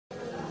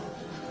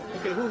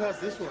Okay, who has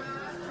this one?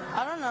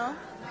 I don't know.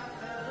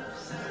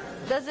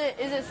 Is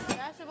it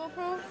smashable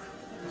proof?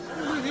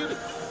 Who hit it?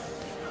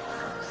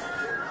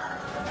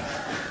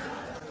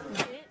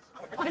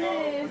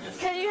 Bitch.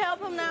 Can you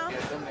help him now?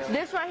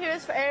 This right here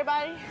is for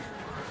everybody.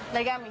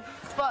 They got me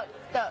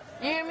fucked up.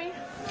 You hear me?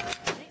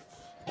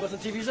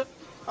 Bust the TVs up?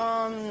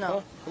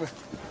 No. Huh? Come here.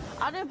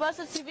 I didn't bust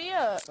the TV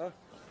up. Huh?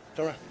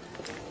 Turn around.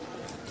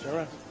 Turn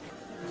around.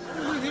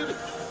 Who hit it?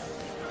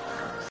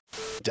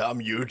 Dumb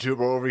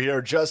YouTuber over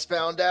here just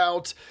found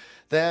out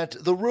that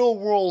the real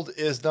world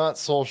is not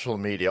social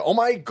media. Oh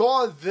my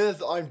god,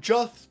 I'm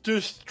just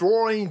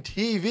destroying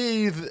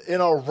TVs in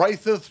a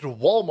racist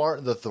Walmart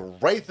and the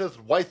racist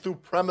white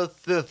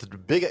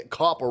supremacist bigot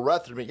cop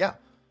arrested me. Yeah.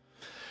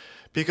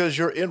 Because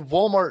you're in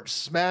Walmart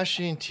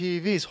smashing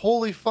TVs.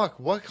 Holy fuck,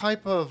 what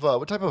type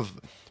of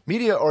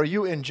media are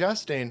you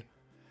ingesting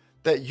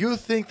that you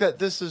think that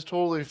this is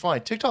totally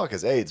fine? TikTok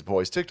is AIDS,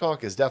 boys.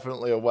 TikTok is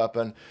definitely a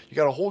weapon. You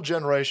got a whole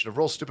generation of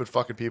real stupid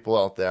fucking people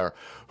out there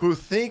who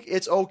think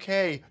it's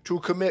okay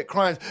to commit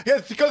crimes. Yeah,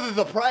 it's because it's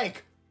a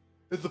prank.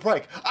 It's a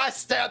prank. I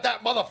stabbed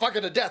that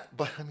motherfucker to death.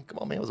 But, I mean, come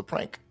on, man, it was a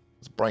prank. It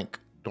was a prank.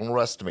 Don't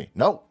arrest me.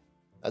 No,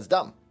 that's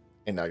dumb.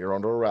 And now you're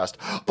under arrest.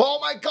 Oh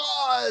my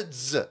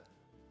gods!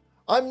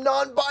 I'm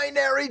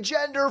non-binary,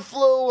 gender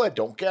fluid.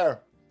 Don't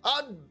care.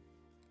 I'm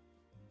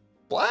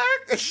black.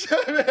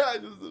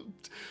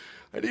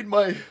 I need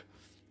my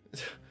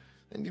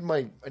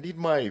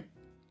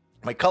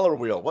color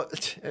wheel.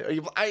 What? Are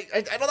you, I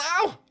don't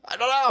know. I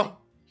don't know.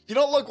 You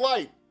don't look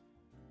white,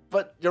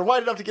 but you're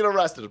white enough to get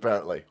arrested,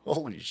 apparently.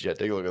 Holy shit.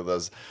 Take a look at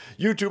this.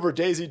 YouTuber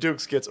Daisy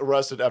Dukes gets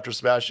arrested after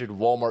smashing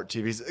Walmart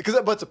TVs.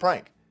 But it's a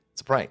prank.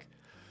 It's a prank.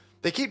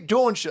 They keep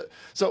doing shit.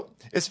 So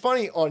it's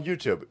funny on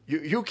YouTube.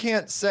 You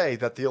can't say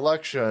that the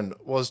election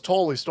was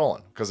totally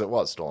stolen, because it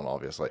was stolen,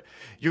 obviously.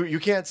 You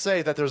can't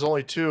say that there's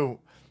only two.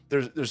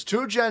 There's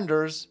two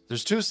genders,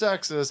 there's two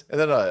sexes, and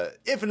then an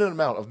infinite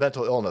amount of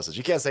mental illnesses.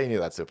 You can't say any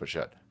of that stupid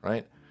shit,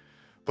 right?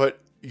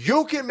 But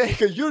you can make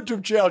a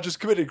YouTube channel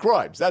just committing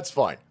crimes. That's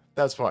fine.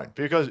 That's fine.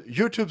 Because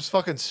YouTube's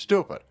fucking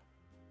stupid.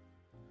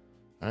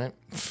 Right?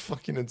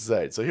 Fucking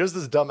insane. So here's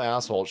this dumb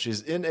asshole.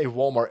 She's in a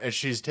Walmart and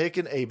she's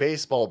taken a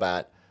baseball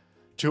bat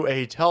to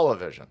a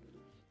television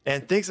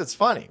and thinks it's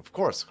funny. Of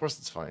course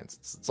it's funny.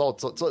 It's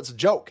a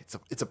joke.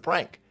 It's a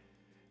prank.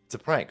 It's a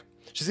prank.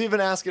 She's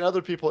even asking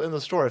other people in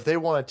the store if they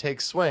want to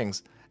take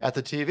swings at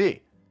the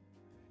TV.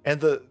 And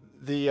the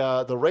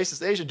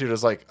racist Asian dude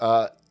is like,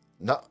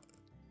 no,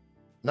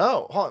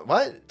 hold on,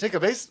 what? Take a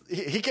base?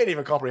 He can't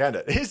even comprehend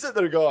it. He's sitting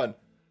there going,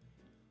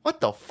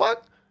 what the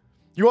fuck?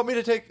 You want me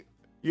to take,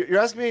 you're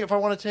asking me if I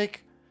want to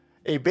take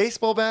a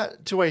baseball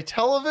bat to a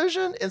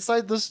television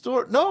inside the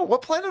store? No,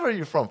 what planet are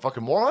you from,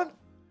 fucking moron?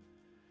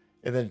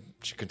 And then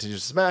she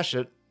continues to smash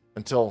it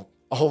until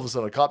all of a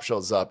sudden a cop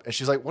shows up and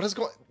she's like, what's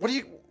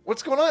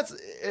going on?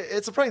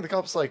 It's a prank. The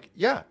cop's like,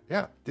 yeah.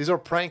 These are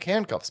prank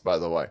handcuffs, by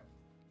the way.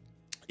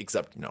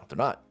 Except, they're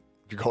not.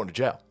 You're going to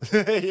jail.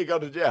 You go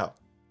to jail.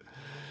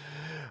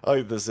 I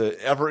like this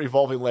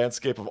ever-evolving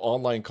landscape of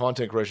online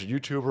content creation.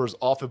 YouTubers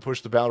often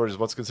push the boundaries of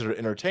what's considered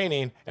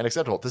entertaining and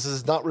acceptable. This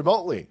is not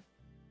remotely.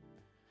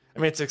 I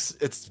mean,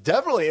 it's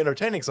definitely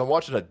entertaining because I'm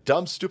watching a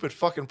dumb, stupid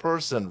fucking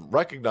person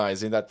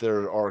recognizing that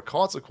there are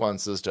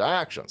consequences to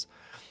actions.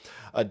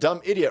 A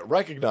dumb idiot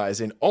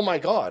recognizing, oh my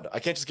god, I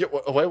can't just get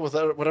away with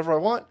whatever I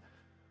want.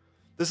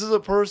 This is a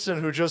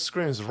person who just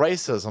screams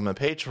racism and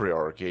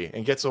patriarchy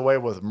and gets away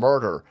with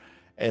murder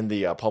in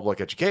the public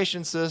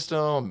education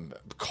system,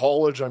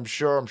 college, I'm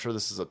sure. I'm sure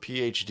this is a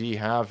PhD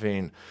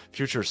having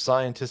future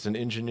scientist and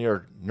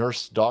engineer,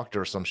 nurse,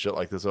 doctor, some shit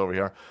like this over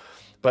here.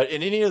 But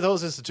in any of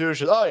those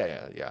institutions,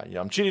 yeah,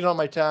 I'm cheating on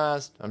my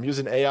test. I'm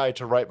using AI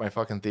to write my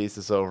fucking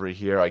thesis over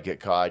here. I get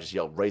caught. I just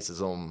yell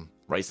racism.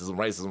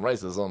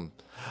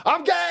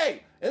 I'm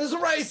gay, and there's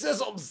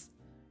racisms.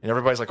 And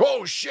everybody's like,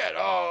 oh shit,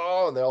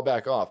 oh, and they all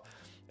back off.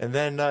 And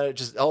then it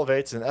just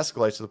elevates and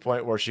escalates to the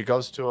point where she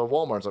goes to a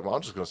Walmart and is like, well,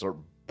 I'm just going to start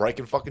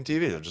breaking fucking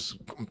TVs. I'm just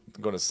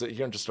going to sit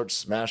here and just start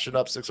smashing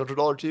up $600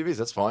 TVs.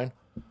 That's fine.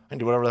 I can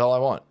do whatever the hell I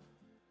want.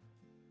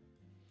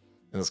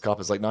 And this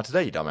cop is like, not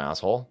today, you dumb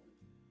asshole.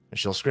 And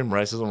she'll scream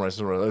racism.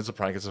 It's a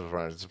prank.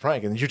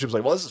 And YouTube's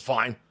like, well, this is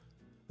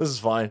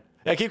fine.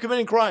 Yeah, keep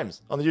committing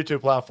crimes on the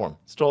YouTube platform.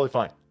 It's totally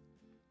fine.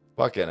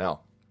 Fucking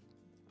hell.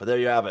 But there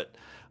you have it.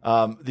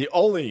 The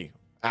only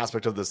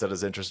aspect of this that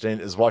is interesting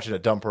is watching a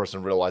dumb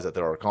person realize that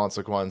there are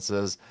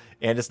consequences,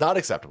 and it's not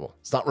acceptable.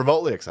 It's not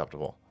remotely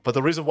acceptable. But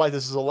the reason why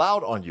this is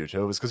allowed on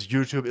YouTube is because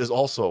YouTube is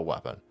also a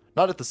weapon.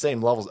 Not at the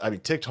same levels. I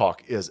mean,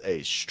 TikTok is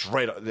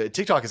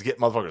TikTok is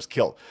getting motherfuckers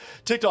killed.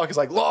 TikTok is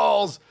like,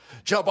 lols,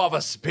 jump off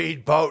a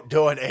speedboat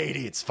doing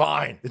 80. It's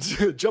fine.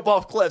 Jump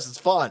off cliffs. It's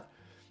fun.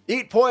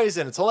 Eat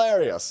poison. It's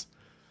hilarious.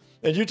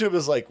 And YouTube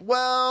is like,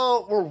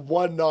 well, we're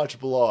one notch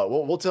below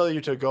it. We'll tell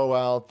you to go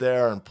out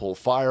there and pull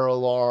fire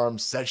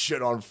alarms, set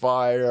shit on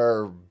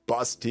fire,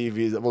 bust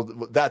TVs.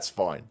 Well, that's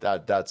fine.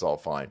 That's all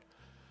fine.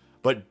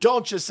 But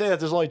don't just say that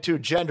there's only two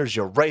genders,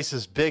 you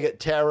racist, bigot,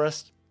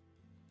 terrorist.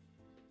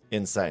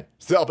 insane.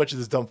 Still, I'll bet you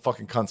this dumb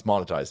fucking cunt's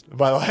monetized.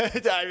 By the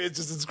way, I mean,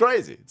 it's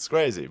crazy. It's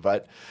crazy.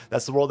 But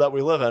that's the world that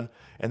we live in,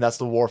 and that's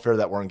the warfare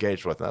that we're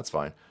engaged with, and that's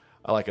fine.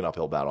 I like an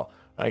uphill battle.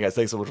 All right, guys,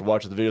 thanks so much for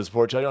watching the video.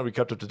 Support channel. We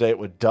kept up to date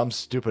with dumb,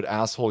 stupid,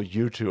 asshole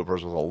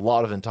YouTubers with a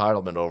lot of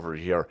entitlement over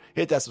here.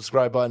 Hit that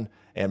subscribe button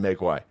and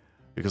make way,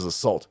 because the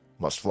salt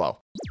must flow.